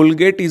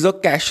 Colgate is a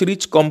cash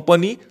rich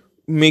company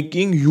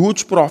making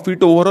huge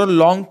profit over a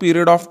long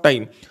period of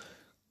time.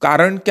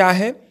 कारण क्या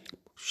है,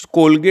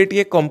 Colgate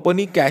ये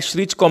company cash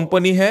rich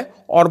company है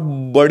और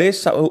बड़े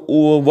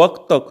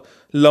वक्त तक,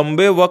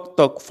 लंबे वक्त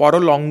तक, for a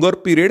longer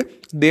period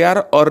they are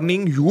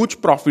earning huge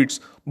profits,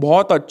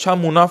 बहुत अच्छा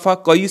मुनाफा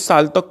कई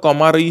साल तक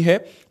कमा रही है।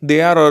 They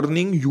are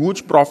earning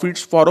huge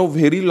profits for a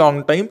very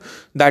long time,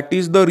 that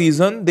is the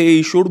reason they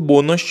issued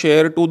bonus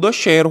share to the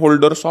share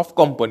holders of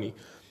company.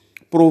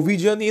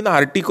 Provision in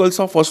articles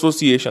of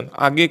association,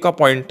 आगे का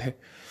पॉइंट है।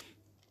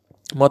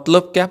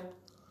 मतलब क्या,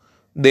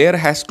 there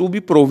has to be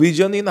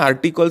provision in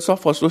articles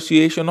of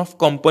association of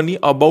company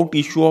about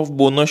issue of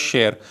bonus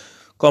share।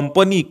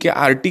 Company के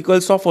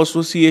articles of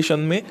association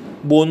में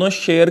bonus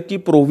share की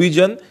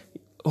provision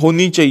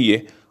होनी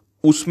चाहिए।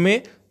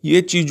 उसमें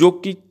ये चीजों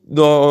की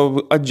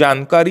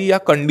जानकारी या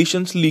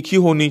कंडीशंस लिखी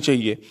होनी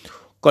चाहिए।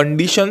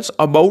 Conditions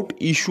about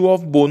issue of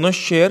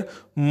bonus share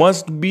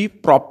must be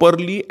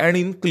properly and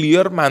in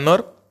clear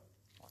manner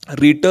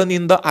written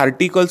in the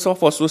articles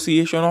of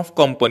association of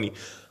company.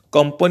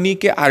 Company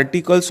के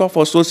आर्टिकल्स ऑफ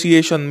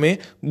एसोसिएशन में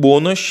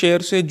बोनस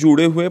शेयर से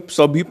जुड़े हुए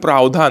सभी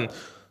प्रावधान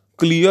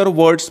क्लियर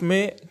वर्ड्स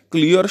में,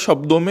 क्लियर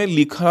शब्दों में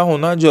लिखा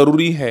होना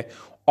जरूरी है।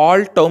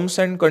 All terms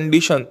and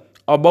condition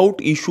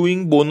about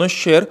issuing bonus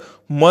share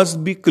must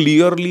be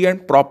clearly and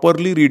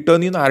properly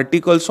written in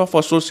articles of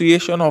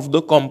association of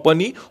the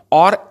company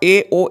और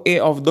AOA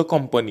of the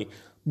company.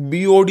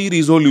 BOD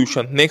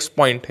resolution, next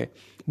point है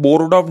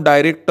board of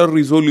director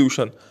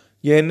resolution.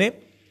 यानी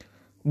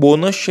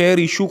bonus share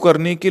issue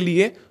करने के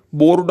लिए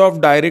board of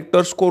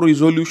directors को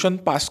resolution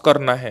pass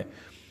करना है।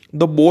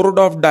 The board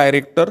of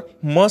director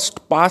must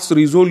pass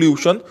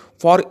resolution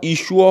for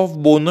issue of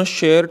bonus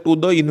share to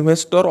the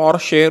investor और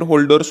share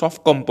holders of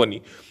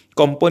company.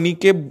 Company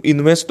के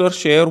investor,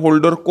 share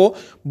holder को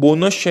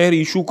bonus share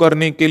issue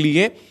करने के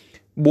लिए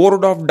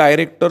board of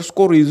directors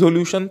को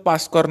resolution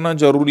pass करना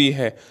जरूरी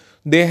है।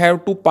 They have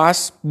to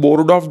pass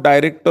board of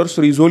directors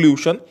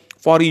resolution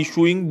for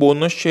issuing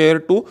bonus share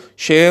to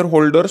share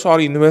holders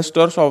और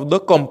investors of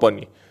the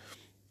company.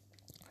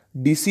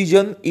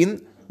 Decision in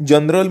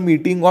general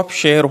meeting of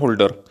share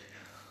holder,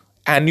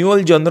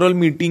 annual general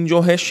meeting जो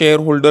है share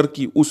holder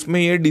की, उसमें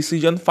यह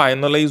decision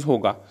finalise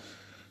होगा।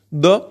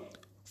 The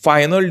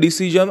final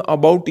decision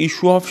about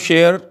issue of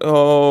share,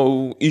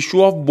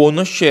 issue of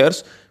bonus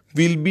shares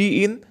will be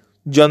in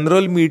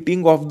general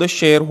meeting of the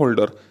share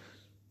holder.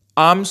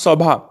 आम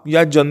सभा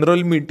या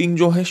general meeting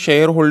जो है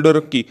शेयर होल्डर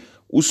की,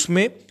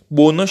 उसमें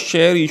बोनस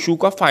शेयर इशू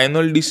का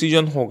फाइनल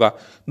डिसीजन होगा।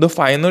 The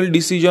final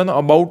decision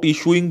about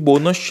issuing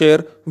bonus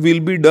share will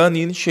be done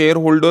in share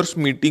holders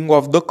meeting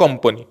of the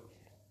company.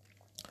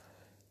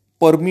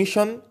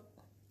 Permission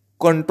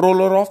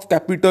controller of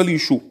capital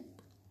issue,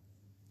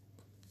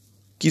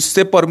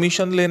 किससे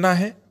permission लेना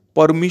है?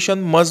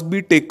 Permission must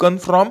be taken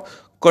from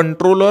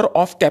controller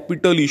of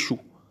capital issue.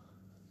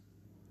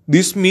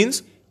 This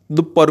means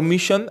the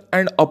permission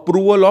and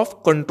approval of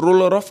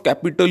controller of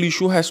capital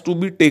issue has to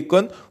be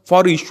taken for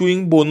issuing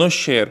bonus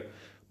share।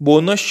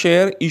 Bonus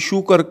share issue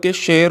करके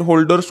share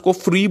holders को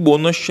free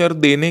bonus share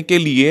देने के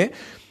लिए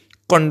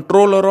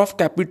controller of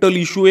capital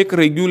issue एक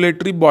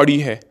regulatory body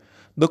है।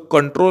 The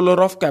controller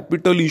of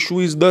capital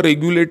issue is the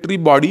regulatory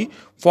body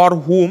for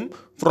whom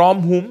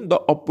from whom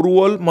the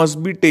approval must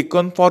be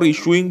taken for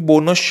issuing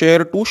bonus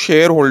share to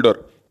shareholder।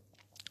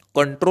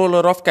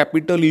 Controller of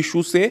capital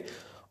issue से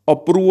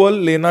approval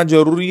लेना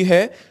जरूरी है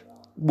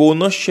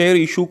bonus share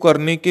issue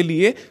करने के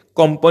लिए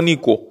company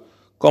को।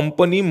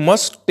 Company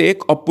must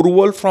take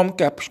approval from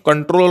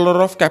controller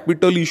of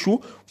capital issue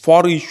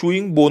for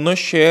issuing bonus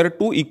share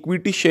to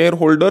equity share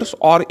holders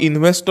और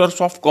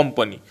investors of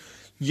company.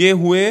 ये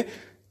हुए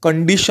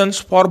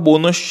conditions for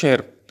bonus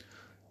share.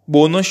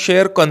 Bonus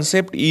share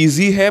concept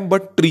easy है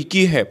but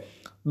tricky है.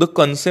 The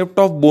concept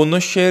of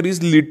bonus share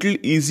is little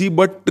easy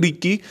but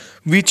tricky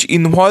which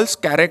involves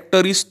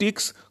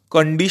characteristics,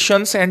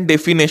 conditions and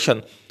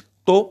definition.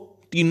 तो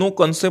तीनों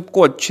concept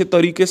को अच्छे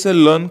तरीके से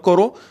लर्न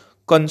करो.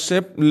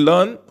 Concept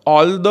learn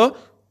all the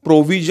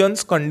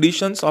provisions,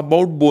 conditions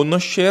about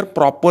bonus share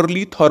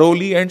properly,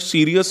 thoroughly and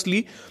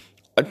seriously.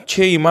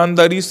 अच्छे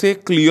ईमानदारी से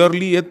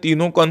क्लियरली ये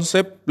तीनों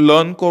कंसेप्ट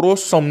लर्न करो,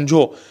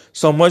 समझो.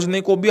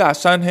 समझने को भी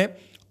आसान है.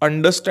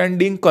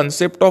 Understanding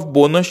concept of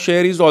bonus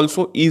share is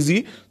also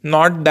easy,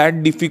 not that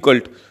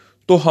difficult.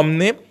 तो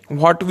हमने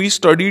what we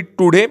studied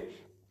today,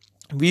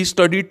 we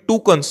studied two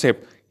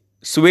concept,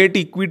 sweat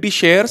equity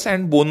shares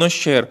and bonus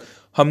share.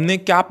 हमने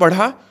क्या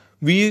पढ़ा?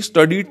 We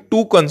studied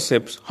two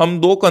concept. हम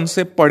दो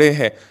कंसेप्ट पढ़े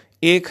हैं.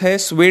 एक है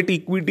स्वेट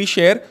इक्विटी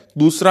शेयर,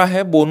 दूसरा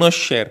है bonus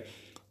share.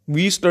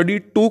 We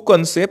studied two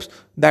concept,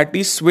 that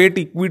is sweat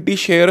equity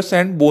shares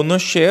and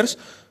bonus shares,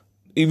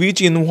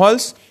 which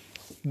involves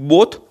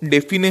both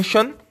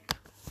definition,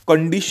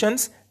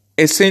 conditions,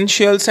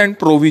 essentials and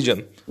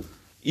provision.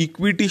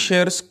 Equity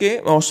shares के,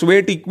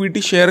 sweat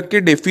equity share के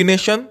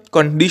definition,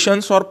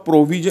 conditions और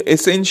provision,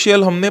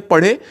 essential हमने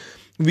पढ़े.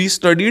 We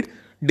studied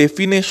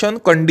definition,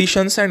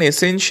 conditions and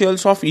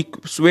essentials of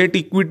sweat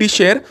equity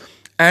share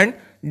and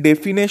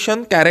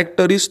definition,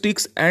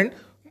 characteristics and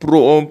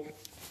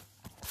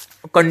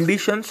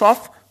conditions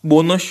of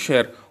bonus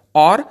share.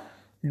 और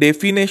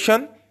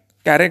definition,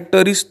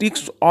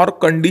 characteristics और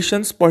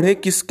conditions पढ़े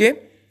किसके?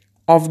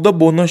 Of the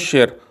bonus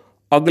share.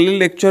 अगले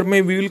lecture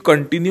में we will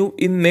continue,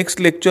 in next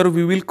lecture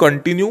we will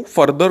continue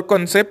further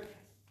concept,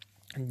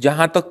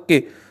 जहां तक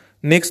के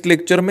next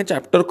lecture में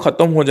चैप्टर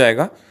खत्म हो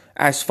जाएगा.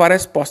 As far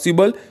as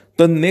possible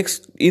the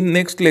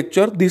next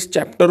lecture this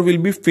chapter will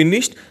be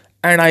finished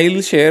and I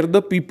will share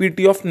the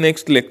PPT of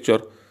next lecture.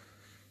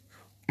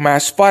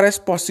 As far as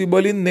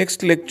possible in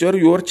next lecture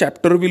your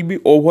chapter will be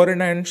over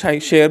and I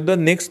share the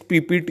next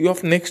PPT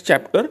of next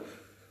chapter.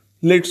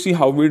 Let's see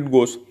how it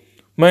goes.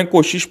 मैं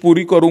कोशिश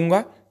पूरी करूंगा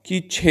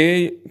कि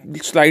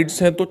 6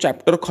 slides हैं तो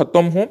chapter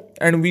खत्म हो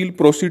and we'll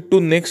proceed to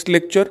next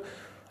lecture.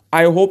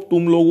 I hope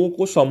तुम लोगों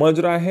को समझ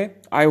रहा है.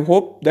 I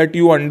hope that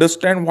you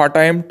understand what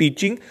I am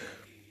teaching.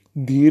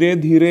 धीरे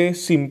धीरे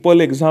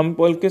सिंपल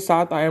एग्जाम्पल के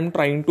साथ I am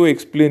trying to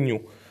explain you.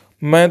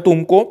 मैं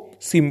तुमको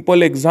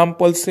सिंपल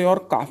एग्जाम्पल से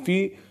और काफ़ी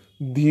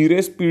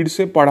धीरे स्पीड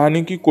से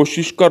पढ़ाने की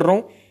कोशिश कर रहा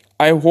हूँ.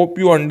 I hope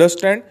you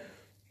understand.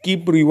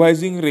 Keep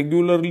revising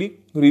regularly,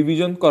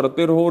 revision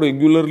करते रहो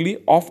regularly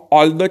of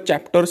all the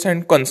chapters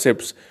and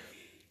concepts.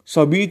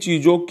 सभी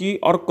चीज़ों की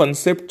और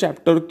कंसेप्ट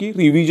चैप्टर की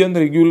रिवीजन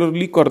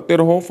रेगुलरली करते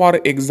रहो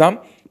for exam.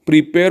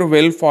 Prepare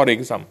well for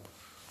exam.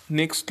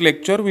 Next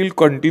lecture will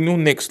continue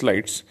next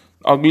slides.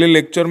 अगले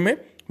लेक्चर में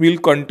will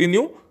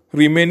continue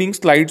remaining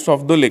slides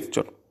of the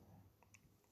lecture.